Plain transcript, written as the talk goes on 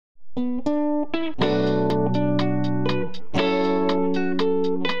We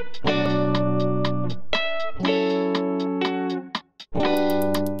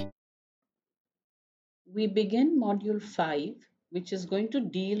begin module 5, which is going to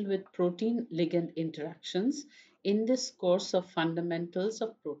deal with protein ligand interactions in this course of fundamentals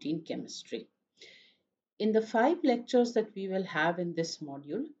of protein chemistry. In the 5 lectures that we will have in this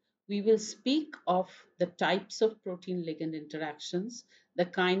module, we will speak of the types of protein ligand interactions, the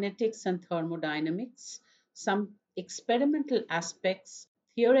kinetics and thermodynamics, some experimental aspects,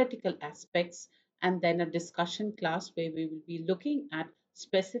 theoretical aspects, and then a discussion class where we will be looking at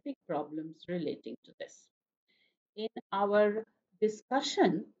specific problems relating to this. In our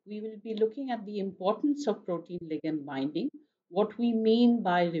discussion, we will be looking at the importance of protein ligand binding, what we mean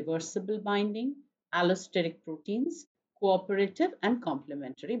by reversible binding, allosteric proteins, cooperative and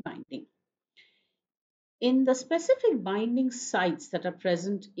complementary binding. In the specific binding sites that are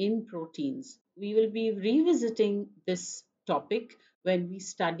present in proteins, we will be revisiting this topic when we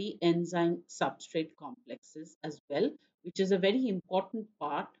study enzyme substrate complexes as well, which is a very important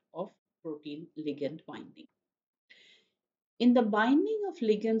part of protein ligand binding. In the binding of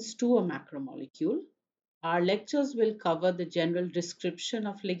ligands to a macromolecule, our lectures will cover the general description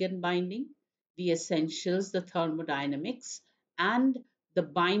of ligand binding, the essentials, the thermodynamics, and the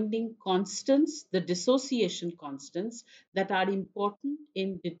binding constants, the dissociation constants that are important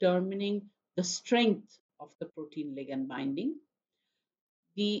in determining the strength of the protein ligand binding,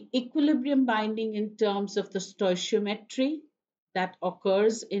 the equilibrium binding in terms of the stoichiometry that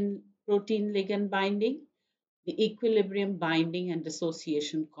occurs in protein ligand binding, the equilibrium binding and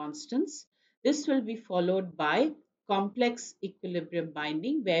dissociation constants. This will be followed by complex equilibrium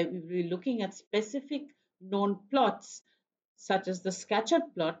binding, where we will be looking at specific known plots, such as the scattered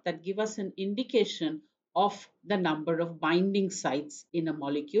plot, that give us an indication of the number of binding sites in a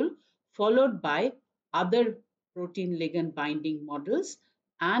molecule, followed by other protein ligand binding models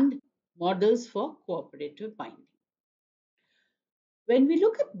and models for cooperative binding. When we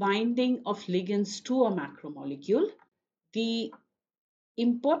look at binding of ligands to a macromolecule, the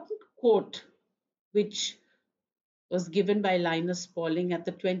important quote, which was given by Linus Pauling at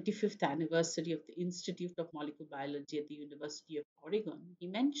the 25th anniversary of the Institute of Molecular Biology at the University of Oregon, he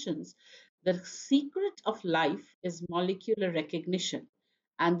mentions the secret of life is molecular recognition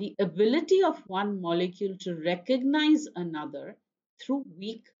and the ability of one molecule to recognize another through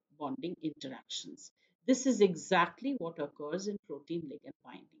weak bonding interactions. This is exactly what occurs in protein ligand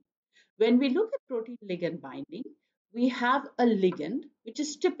binding. When we look at protein ligand binding, we have a ligand, which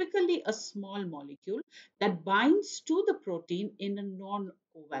is typically a small molecule that binds to the protein in a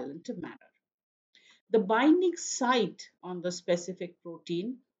non-covalent manner. The binding site on the specific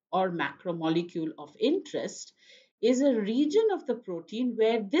protein or macromolecule of interest is a region of the protein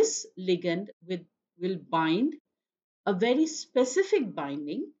where this ligand will bind a very specific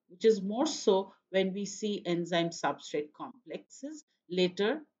binding, which is more so when we see enzyme substrate complexes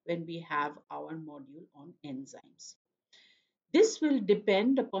later when we have our module on enzymes. This will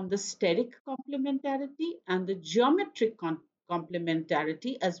depend upon the steric complementarity and the geometric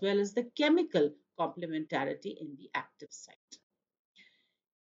complementarity as well as the chemical complementarity in the active site.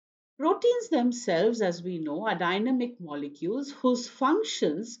 Proteins themselves, as we know, are dynamic molecules whose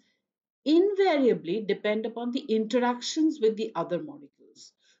functions invariably depend upon the interactions with the other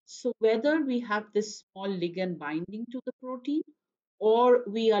molecules. So whether we have this small ligand binding to the protein or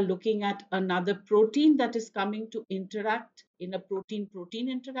we are looking at another protein that is coming to interact in a protein-protein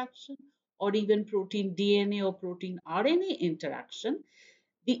interaction or even protein DNA or protein RNA interaction,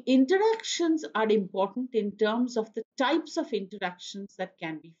 the interactions are important in terms of the types of interactions that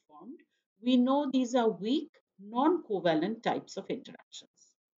can be formed. We know these are weak, non-covalent types of interactions.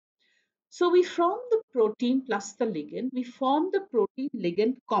 So we form the protein plus the ligand, we form the protein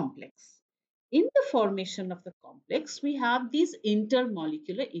ligand complex. In the formation of the complex, we have these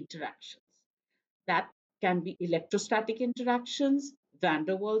intermolecular interactions that can be electrostatic interactions, van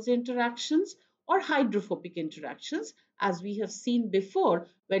der Waals interactions, or hydrophobic interactions, as we have seen before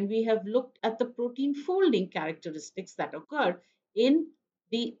when we have looked at the protein folding characteristics that occur in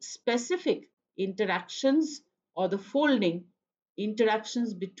the specific interactions or the folding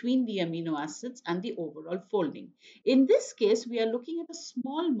interactions between the amino acids and the overall folding. In this case, we are looking at a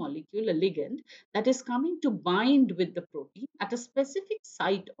small molecule, a ligand, that is coming to bind with the protein at a specific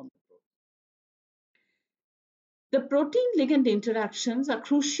site on the protein. The protein ligand interactions are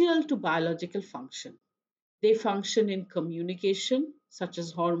crucial to biological function. They function in communication, such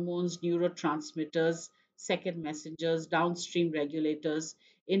as hormones, neurotransmitters, second messengers, downstream regulators,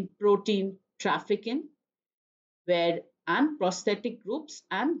 in protein trafficking, where and prosthetic groups,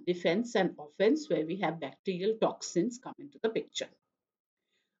 and defense and offense, where we have bacterial toxins come into the picture.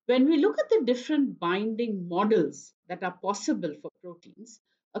 When we look at the different binding models that are possible for proteins,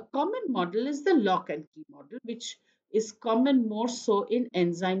 a common model is the lock and key model, which is common more so in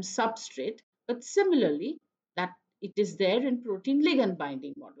enzyme substrate, but similarly that it is there in protein ligand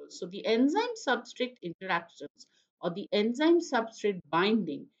binding models. So the enzyme substrate interactions or the enzyme substrate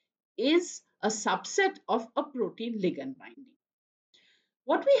binding is a subset of a protein ligand binding.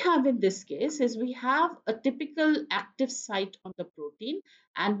 What we have in this case is we have a typical active site on the protein,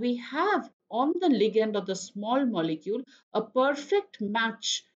 and we have on the ligand or the small molecule a perfect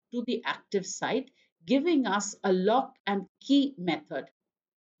match to the active site, giving us a lock and key method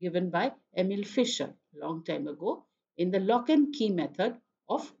given by Emil Fischer long time ago in the lock and key method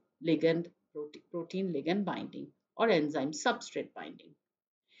of ligand protein ligand binding or enzyme substrate binding.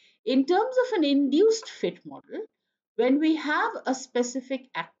 In terms of an induced fit model, when we have a specific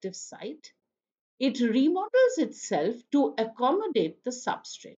active site, it remodels itself to accommodate the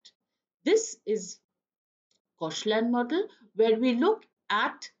substrate. This is Koshland model, where we look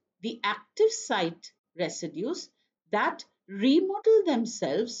at the active site residues that remodel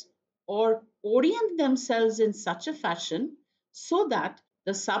themselves or orient themselves in such a fashion so that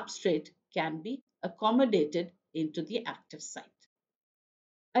the substrate can be accommodated into the active site.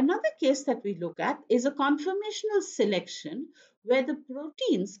 Another case that we look at is a conformational selection where the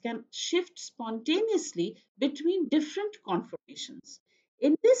proteins can shift spontaneously between different conformations.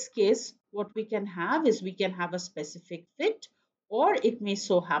 In this case, what we can have is we can have a specific fit, or it may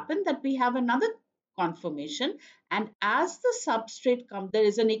so happen that we have another conformation, and as the substrate comes, there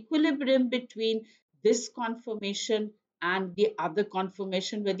is an equilibrium between this conformation and the other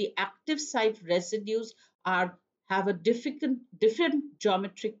conformation where the active site residues are have a different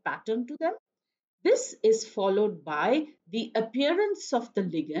geometric pattern to them. This is followed by the appearance of the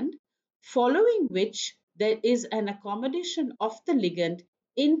ligand, following which there is an accommodation of the ligand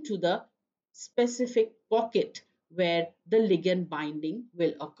into the specific pocket where the ligand binding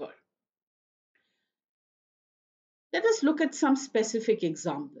will occur. Let us look at some specific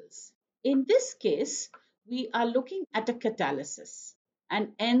examples. In this case, we are looking at a catalysis,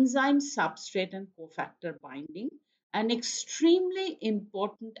 an enzyme substrate and cofactor binding, an extremely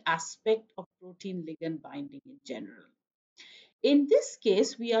important aspect of protein ligand binding in general. In this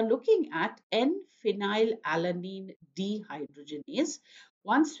case, we are looking at N-phenylalanine dehydrogenase.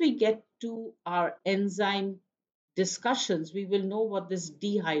 Once we get to our enzyme discussions, we will know what this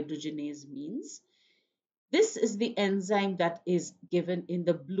dehydrogenase means. This is the enzyme that is given in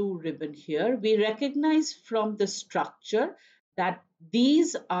the blue ribbon here. We recognize from the structure that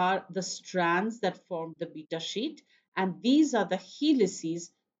these are the strands that form the beta sheet, and these are the helices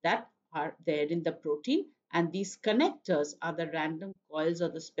that are there in the protein, and these connectors are the random coils or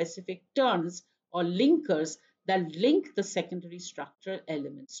the specific turns or linkers that link the secondary structural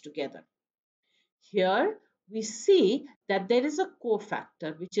elements together. Here we see that there is a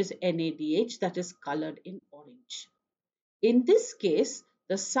cofactor, which is NADH, that is colored in orange. In this case,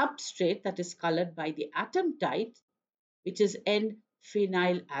 the substrate that is colored by the atom type, which is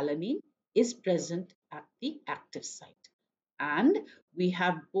N-phenylalanine, is present at the active site. And we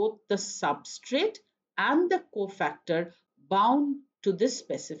have both the substrate and the cofactor bound to this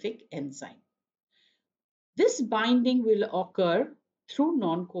specific enzyme. This binding will occur through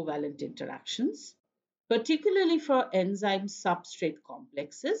non-covalent interactions, particularly for enzyme substrate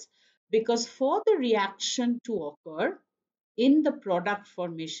complexes, because for the reaction to occur in the product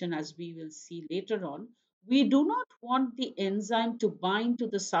formation, as we will see later on, we do not want the enzyme to bind to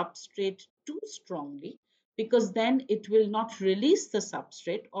the substrate too strongly, because then it will not release the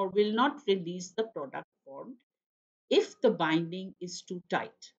substrate or will not release the product formed if the binding is too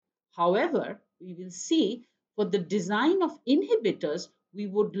tight. However, we will see for the design of inhibitors, we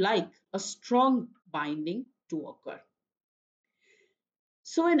would like a strong binding to occur.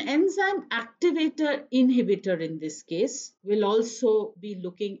 So an enzyme activator inhibitor in this case will also be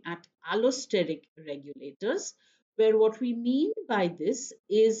looking at allosteric regulators, where what we mean by this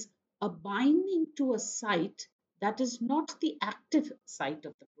is a binding to a site that is not the active site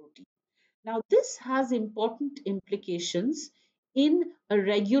of the protein. Now, this has important implications in a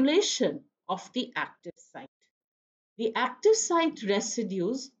regulation of the active site. The active site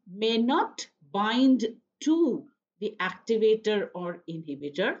residues may not bind to the activator or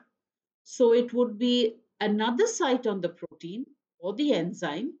inhibitor. So it would be another site on the protein or the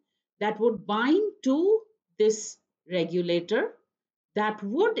enzyme that would bind to this regulator that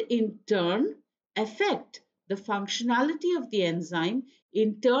would in turn affect the functionality of the enzyme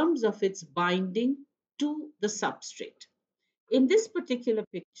in terms of its binding to the substrate. In this particular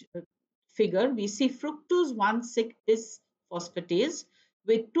figure, we see fructose 1,6 bisphosphatase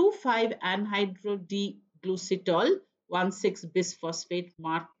with 2,5-anhydro-D-glucitol 1,6 bisphosphate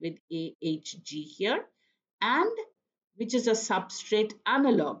marked with AHG here, and which is a substrate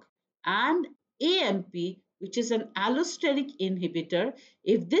analog, and AMP, which is an allosteric inhibitor.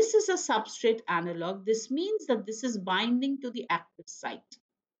 If this is a substrate analog, this means that this is binding to the active site,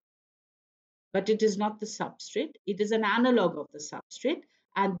 but it is not the substrate. It is an analog of the substrate.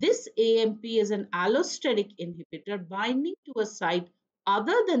 And this AMP is an allosteric inhibitor binding to a site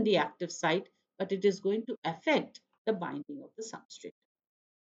other than the active site, but it is going to affect the binding of the substrate.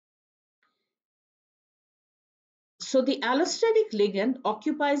 So the allosteric ligand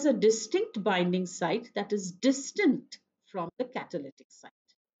occupies a distinct binding site that is distant from the catalytic site.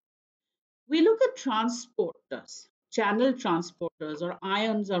 We look at transporters, channel transporters or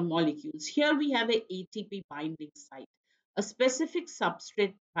ions or molecules. Here we have a ATP binding site, a specific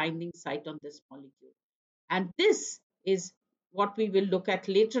substrate binding site on this molecule. And this is what we will look at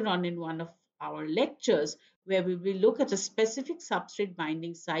later on in one of our lectures, where we will look at a specific substrate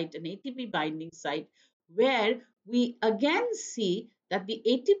binding site, an ATP binding site, where we again see that the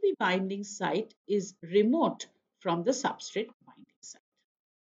ATP binding site is remote from the substrate binding site.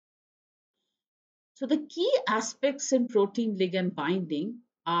 So the key aspects in protein ligand binding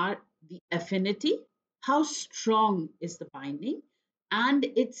are the affinity, how strong is the binding, and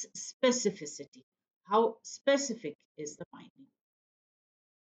its specificity, how specific is the binding.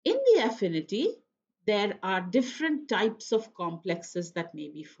 In the affinity, there are different types of complexes that may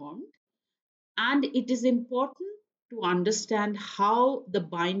be formed, and it is important to understand how the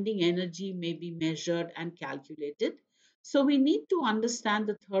binding energy may be measured and calculated. So we need to understand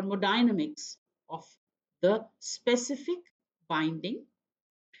the thermodynamics of the specific binding.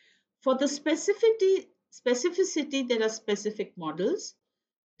 For the specificity, there are specific models,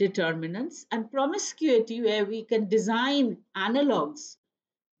 determinants, and promiscuity, where we can design analogs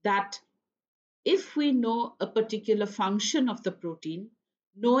that, if we know a particular function of the protein,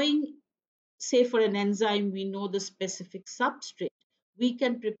 knowing, say for an enzyme, we know the specific substrate, we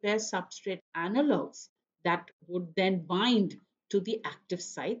can prepare substrate analogs that would then bind to the active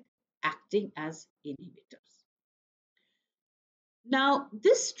site, acting as inhibitors. Now,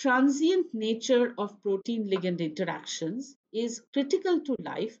 this transient nature of protein ligand interactions is critical to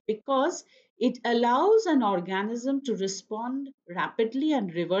life because it allows an organism to respond rapidly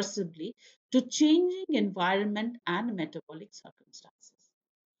and reversibly to changing environment and metabolic circumstances.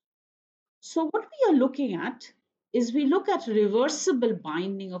 So what we are looking at is, we look at reversible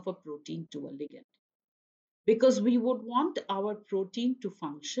binding of a protein to a ligand, because we would want our protein to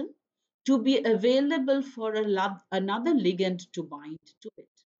function, to be available for another ligand to bind to it.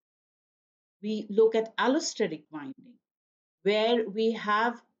 We look at allosteric binding, where we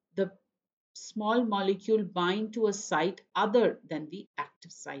have the small molecule bind to a site other than the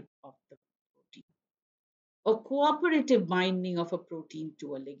active site of the protein. A cooperative binding of a protein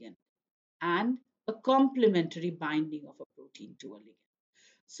to a ligand, and a complementary binding of a protein to a ligand.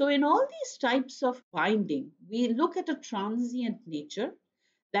 So in all these types of binding, we look at a transient nature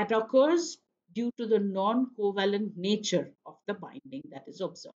that occurs due to the non-covalent nature of the binding that is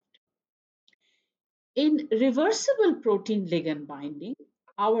observed. In reversible protein ligand binding,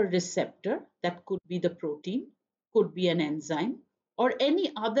 our receptor, that could be the protein, could be an enzyme, or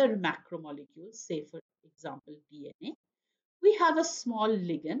any other macromolecule, say for example DNA, we have a small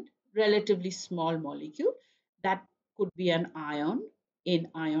ligand, relatively small molecule, that could be an ion in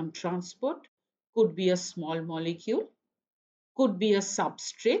ion transport, could be a small molecule, could be a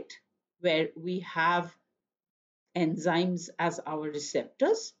substrate where we have enzymes as our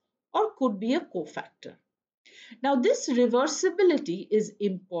receptors, or could be a cofactor. Now, this reversibility is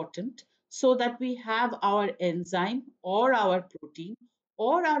important so that we have our enzyme or our protein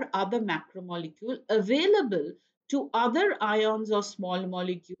or our other macromolecule available to other ions or small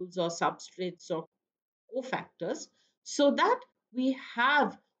molecules or substrates or cofactors, so that we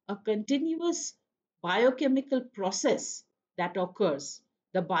have a continuous biochemical process that occurs.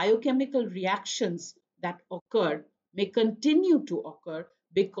 The biochemical reactions that occur may continue to occur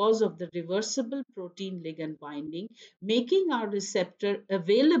because of the reversible protein ligand binding, making our receptor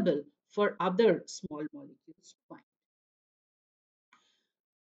available for other small molecules to bind.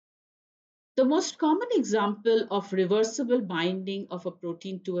 The most common example of reversible binding of a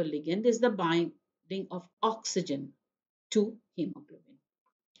protein to a ligand is the binding of oxygen to hemoglobin.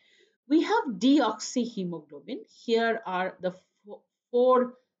 We have deoxyhemoglobin. Here are the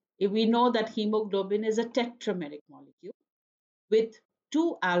four. We know that hemoglobin is a tetrameric molecule with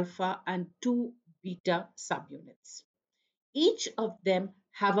 2 alpha and 2 beta subunits. each of them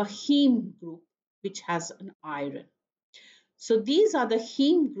have a heme group which has an iron. So these are the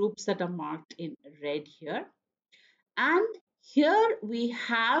heme groups that are marked in red here. And here we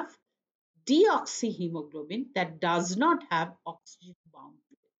have deoxyhemoglobin that does not have oxygen bound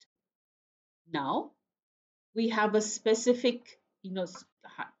to it. Now we have a specific,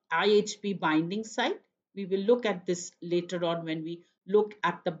 IHP binding site. We will look at this later on when we look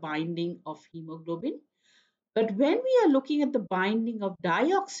at the binding of hemoglobin. But when we are looking at the binding of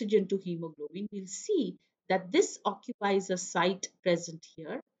dioxygen to hemoglobin, we'll see that this occupies a site present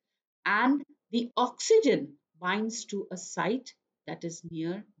here, and the oxygen binds to a site that is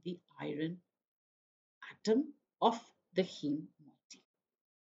near the iron atom of the heme moiety.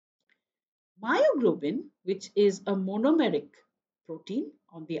 Myoglobin, which is a monomeric protein,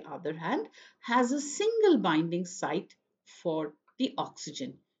 on the other hand, has a single binding site for the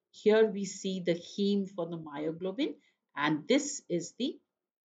oxygen. Here we see the heme for the myoglobin, and this is the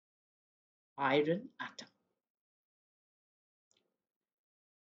iron atom.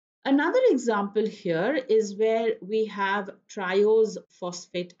 Another example here is where we have triose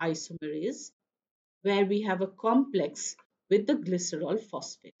phosphate isomerase, where we have a complex with the glycerol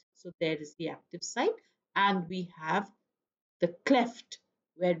phosphate. So there is the active site, and we have the cleft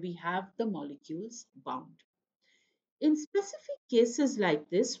where we have the molecules bound. In specific cases like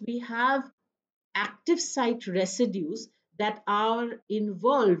this, we have active site residues that are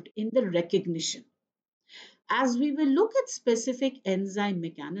involved in the recognition. As we will look at specific enzyme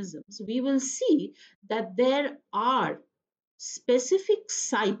mechanisms, we will see that there are specific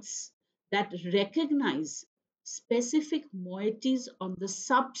sites that recognize specific moieties on the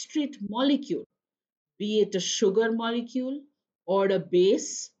substrate molecule, be it a sugar molecule or a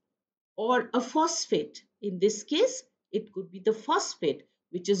base or a phosphate. In this case, it could be the phosphate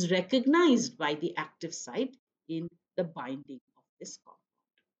which is recognized by the active site in the binding of this compound.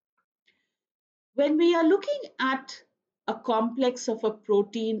 When we are looking at a complex of a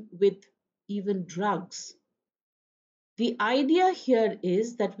protein with even drugs, the idea here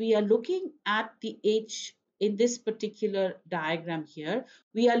is that we are looking at the H in this particular diagram here.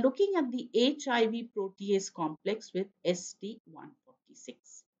 We are looking at the HIV protease complex with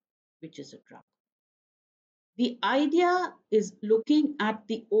ST146, which is a drug. The idea is looking at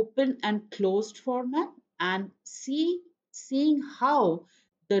the open and closed format and seeing how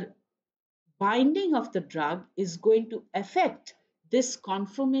the binding of the drug is going to affect this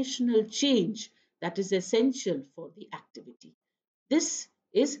conformational change that is essential for the activity. This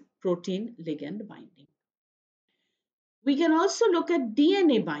is protein ligand binding. We can also look at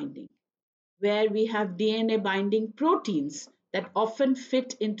DNA binding, where we have DNA binding proteins that often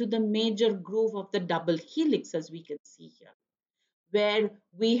fit into the major groove of the double helix, as we can see here, where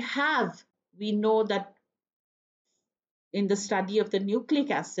we know that in the study of the nucleic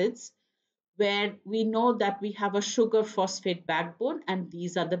acids, where we know that we have a sugar phosphate backbone and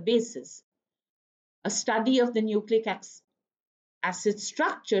these are the bases. A study of the nucleic acid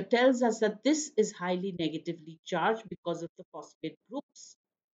structure tells us that this is highly negatively charged because of the phosphate groups.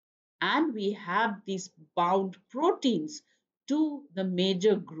 And we have these bound proteins to the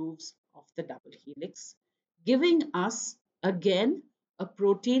major grooves of the double helix, giving us again a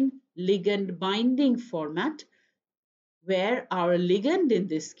protein ligand binding format where our ligand in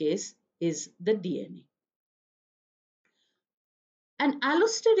this case is the DNA. An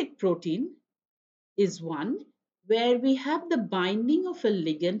allosteric protein is one where we have the binding of a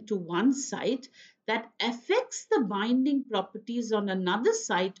ligand to one site that affects the binding properties on another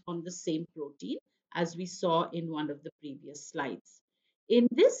site on the same protein, as we saw in one of the previous slides. In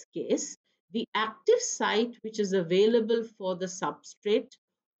this case, the active site which is available for the substrate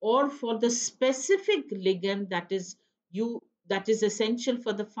or for the specific ligand that is essential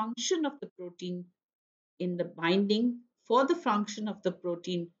for the function of the protein in the binding for the function of the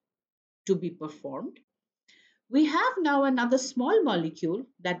protein to be performed. We have now another small molecule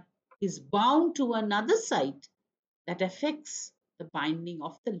that is bound to another site that affects the binding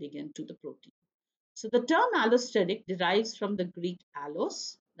of the ligand to the protein. So the term allosteric derives from the Greek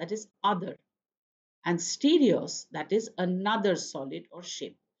allos, that is other, and stereos, that is another solid or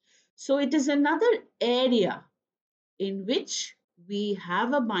shape. So it is another area in which we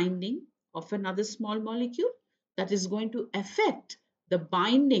have a binding of another small molecule that is going to affect the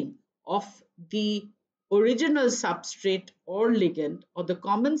binding of the original substrate or ligand or the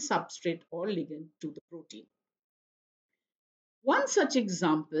common substrate or ligand to the protein. One such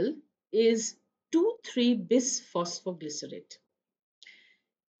example is 2,3-bisphosphoglycerate.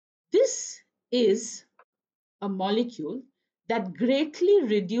 This is a molecule that greatly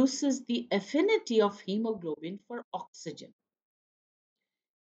reduces the affinity of hemoglobin for oxygen.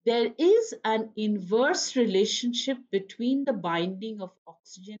 There is an inverse relationship between the binding of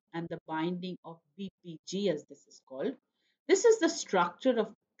oxygen and the binding of BPG, as this is called. This is the structure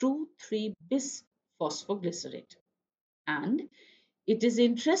of 2,3-bis phosphoglycerate. And it is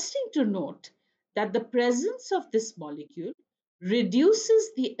interesting to note that the presence of this molecule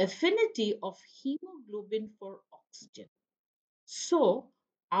reduces the affinity of hemoglobin for oxygen. So,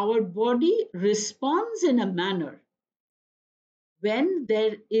 our body responds in a manner when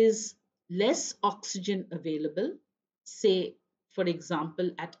there is less oxygen available, say, for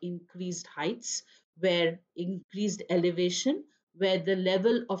example, at increased heights, where increased elevation, where the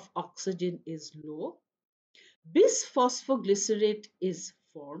level of oxygen is low, bisphosphoglycerate is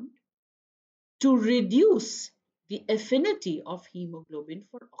formed to reduce the affinity of hemoglobin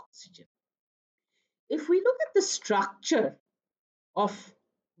for oxygen. If we look at the structure of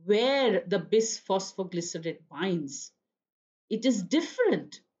where the bisphosphoglycerate binds, it is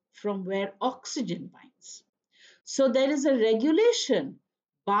different from where oxygen binds. So there is a regulation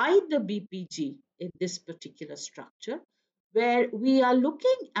by the BPG in this particular structure where we are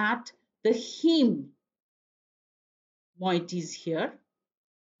looking at the heme moieties here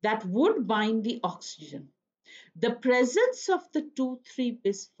that would bind the oxygen. The presence of the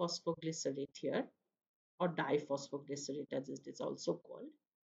 2,3-bisphosphoglycerate here, or diphosphoglycerate as it is also called,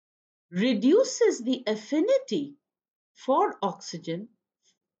 reduces the affinity for oxygen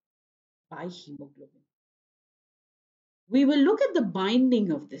by hemoglobin. We will look at the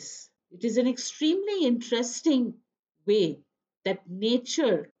binding of this. It is an extremely interesting way that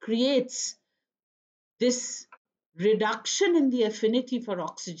nature creates this reduction in the affinity for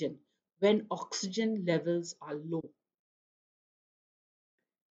oxygen when oxygen levels are low.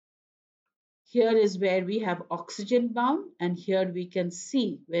 Here is where we have oxygen bound, and here we can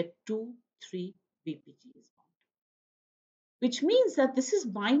see where 2,3-BPG is bound, which means that this is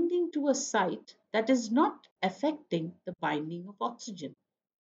binding to a site that is not affecting the binding of oxygen,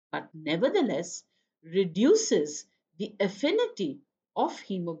 but nevertheless reduces the affinity of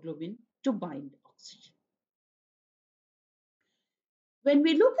hemoglobin to bind oxygen. When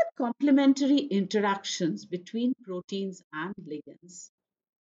we look at complementary interactions between proteins and ligands,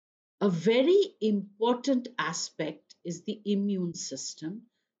 a very important aspect is the immune system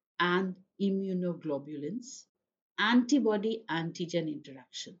and immunoglobulins, antibody-antigen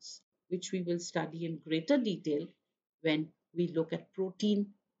interactions, which we will study in greater detail when we look at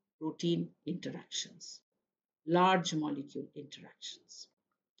protein-protein interactions, large molecule interactions.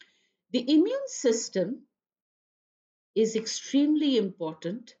 The immune system is extremely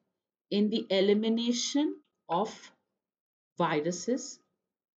important in the elimination of viruses,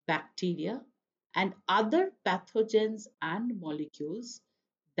 bacteria, and other pathogens and molecules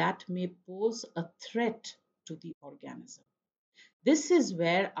that may pose a threat to the organism. This is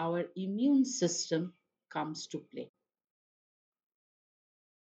where our immune system comes to play.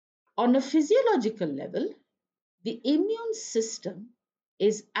 On a physiological level, the immune system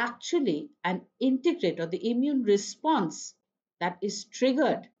is actually an integrator. The immune response that is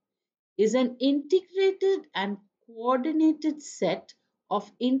triggered is an integrated and coordinated set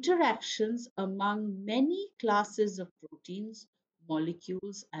of interactions among many classes of proteins,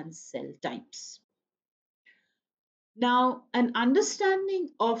 molecules, and cell types. Now, an understanding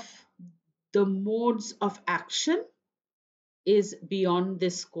of the modes of action is beyond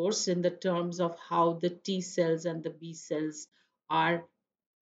this course in the terms of how the T cells and the B cells are,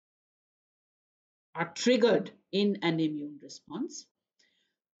 are triggered in an immune response.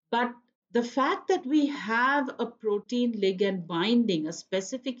 But the fact that we have a protein ligand binding, a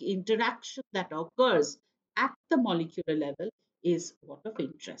specific interaction that occurs at the molecular level, is what of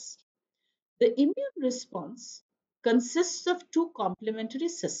interest. The immune response consists of two complementary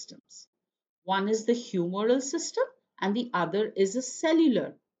systems. One is the humoral system and the other is a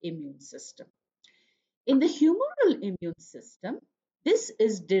cellular immune system. In the humoral immune system, this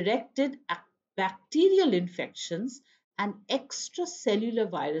is directed at bacterial infections and extracellular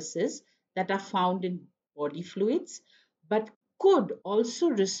viruses that are found in body fluids, but could also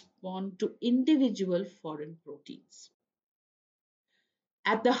respond to individual foreign proteins.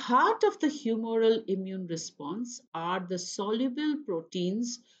 At the heart of the humoral immune response are the soluble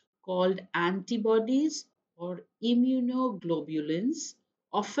proteins called antibodies or immunoglobulins,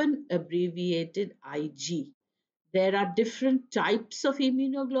 often abbreviated IG. There are different types of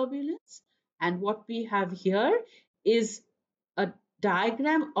immunoglobulins, and what we have here is a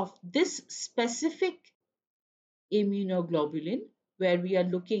diagram of this specific immunoglobulin where we are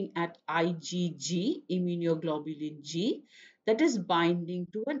looking at IgG, immunoglobulin G, that is binding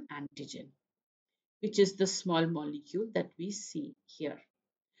to an antigen, which is the small molecule that we see here.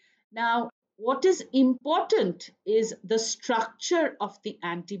 Now, what is important is the structure of the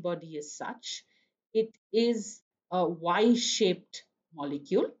antibody is such. It is a Y-shaped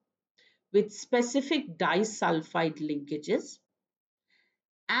molecule with specific disulfide linkages,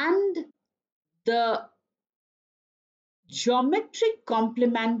 and the geometric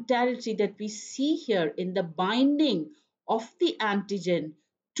complementarity that we see here in the binding of the antigen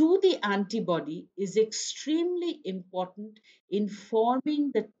to the antibody is extremely important in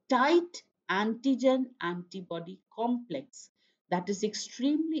forming the tight antigen antibody complex that is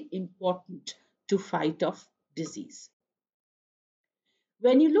extremely important to fight off disease.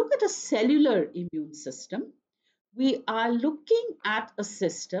 When you look at a cellular immune system, we are looking at a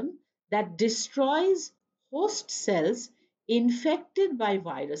system that destroys host cells infected by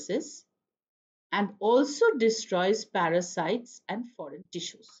viruses and also destroys parasites and foreign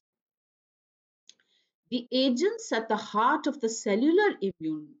tissues. The agents at the heart of the cellular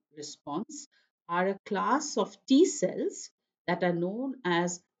immune response are a class of T cells that are known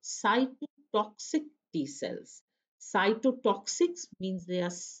as cytotoxic T cells. Cytotoxics means they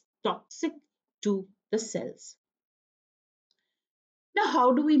are toxic to the cells. Now,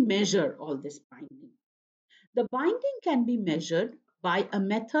 how do we measure all this binding? The binding can be measured by a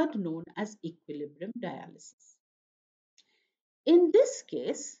method known as equilibrium dialysis. In this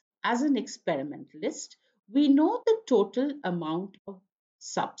case, as an experimentalist, we know the total amount of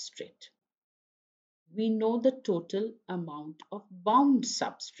substrate. We know the total amount of bound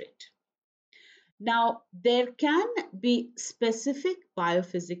substrate. Now, there can be specific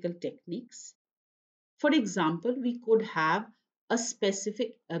biophysical techniques. For example, we could have a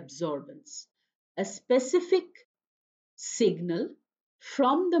specific absorbance, a specific signal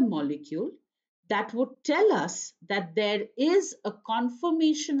from the molecule that would tell us that there is a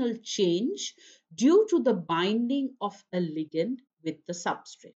conformational change due to the binding of a ligand with the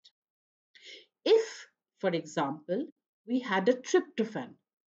substrate. If, for example, we had a tryptophan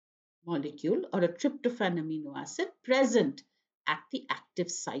molecule or a tryptophan amino acid present at the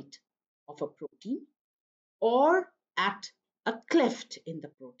active site of a protein or at a cleft in the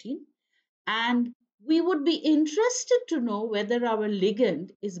protein, and we would be interested to know whether our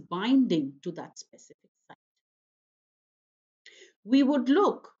ligand is binding to that specific site. We would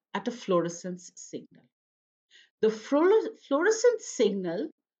look at a fluorescence signal. The fluorescence signal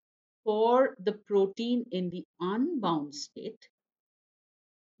for the protein in the unbound state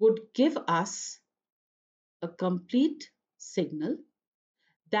would give us a complete signal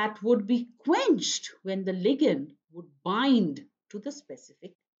that would be quenched when the ligand would bind to the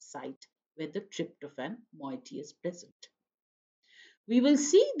specific site where the tryptophan moiety is present. We will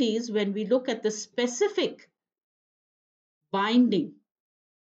see these when we look at the specific binding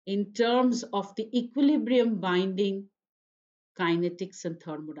in terms of the equilibrium binding kinetics and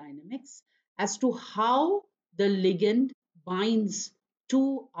thermodynamics as to how the ligand binds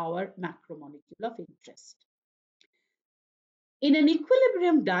to our macromolecule of interest. In an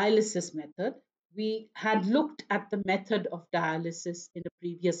equilibrium dialysis method, we had looked at the method of dialysis in a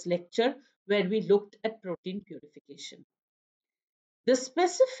previous lecture where we looked at protein purification. The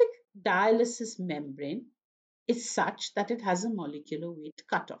specific dialysis membrane is such that it has a molecular weight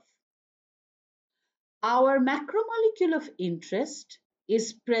cutoff. Our macromolecule of interest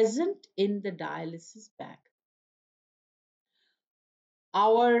is present in the dialysis bag.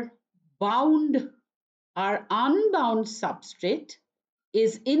 Our bound, our unbound substrate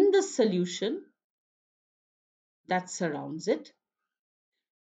is in the solution that surrounds it.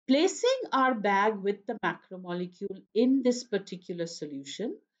 Placing our bag with the macromolecule in this particular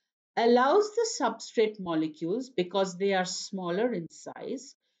solution allows the substrate molecules, because they are smaller in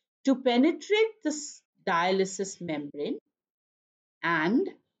size, to penetrate the dialysis membrane and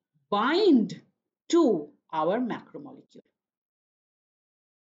bind to our macromolecule.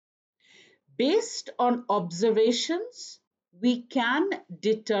 Based on observations, we can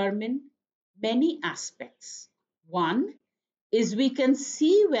determine many aspects. One is we can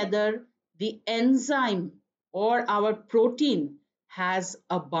see whether the enzyme or our protein has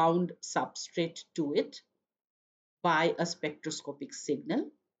a bound substrate to it by a spectroscopic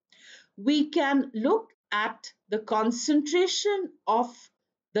signal. We can look at the concentration of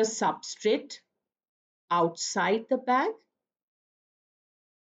the substrate outside the bag,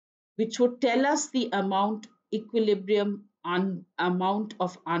 which would tell us the amount amount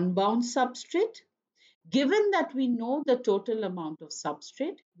of unbound substrate. Given that we know the total amount of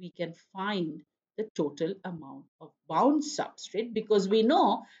substrate, we can find the total amount of bound substrate, because we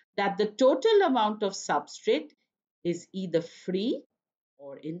know that the total amount of substrate is either free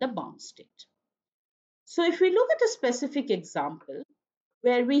or in the bound state. So if we look at a specific example,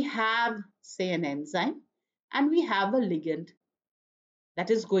 where we have, say, an enzyme and we have a ligand that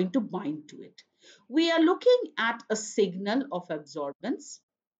is going to bind to it. We are looking at a signal of absorbance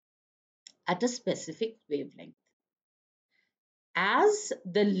at a specific wavelength. As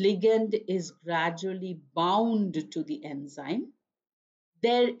the ligand is gradually bound to the enzyme,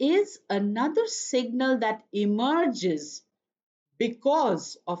 there is another signal that emerges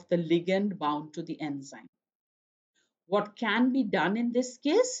because of the ligand bound to the enzyme. What can be done in this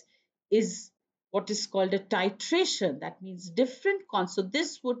case is what is called a titration. That means different so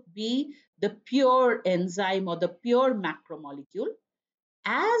this would be the pure enzyme or the pure macromolecule.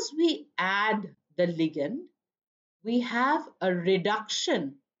 As we add the ligand, we have a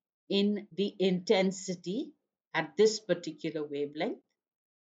reduction in the intensity at this particular wavelength,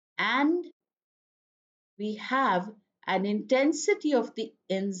 and we have an intensity of the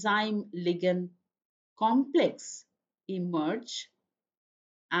enzyme ligand complex emerge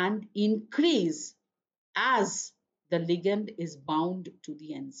and increase as the ligand is bound to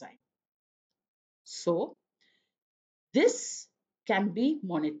the enzyme. So this can be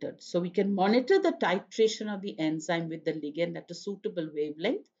monitored. So we can monitor the titration of the enzyme with the ligand at a suitable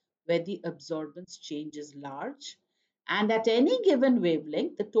wavelength where the absorbance change is large. And at any given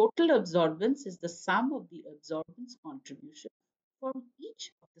wavelength, the total absorbance is the sum of the absorbance contribution from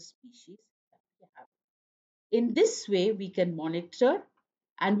each of the species that we have. In this way, we can monitor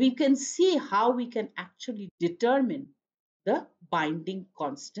and we can see how we can actually determine the binding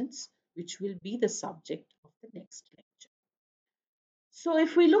constants, which will be the subject of the next lecture. So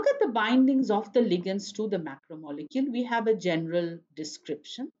if we look at the bindings of the ligands to the macromolecule, we have a general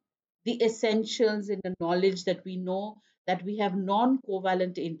description, the essentials in the knowledge that we know that we have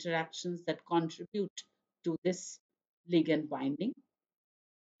non-covalent interactions that contribute to this ligand binding.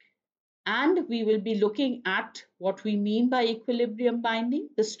 And we will be looking at what we mean by equilibrium binding,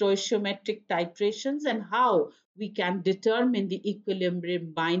 the stoichiometric titrations, and how we can determine the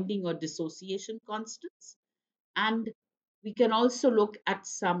equilibrium binding or dissociation constants. And we can also look at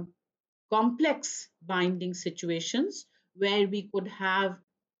some complex binding situations where we could have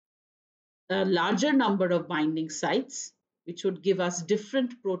a larger number of binding sites, which would give us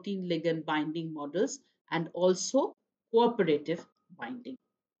different protein ligand binding models and also cooperative binding.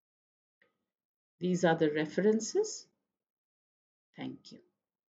 These are the references. Thank you.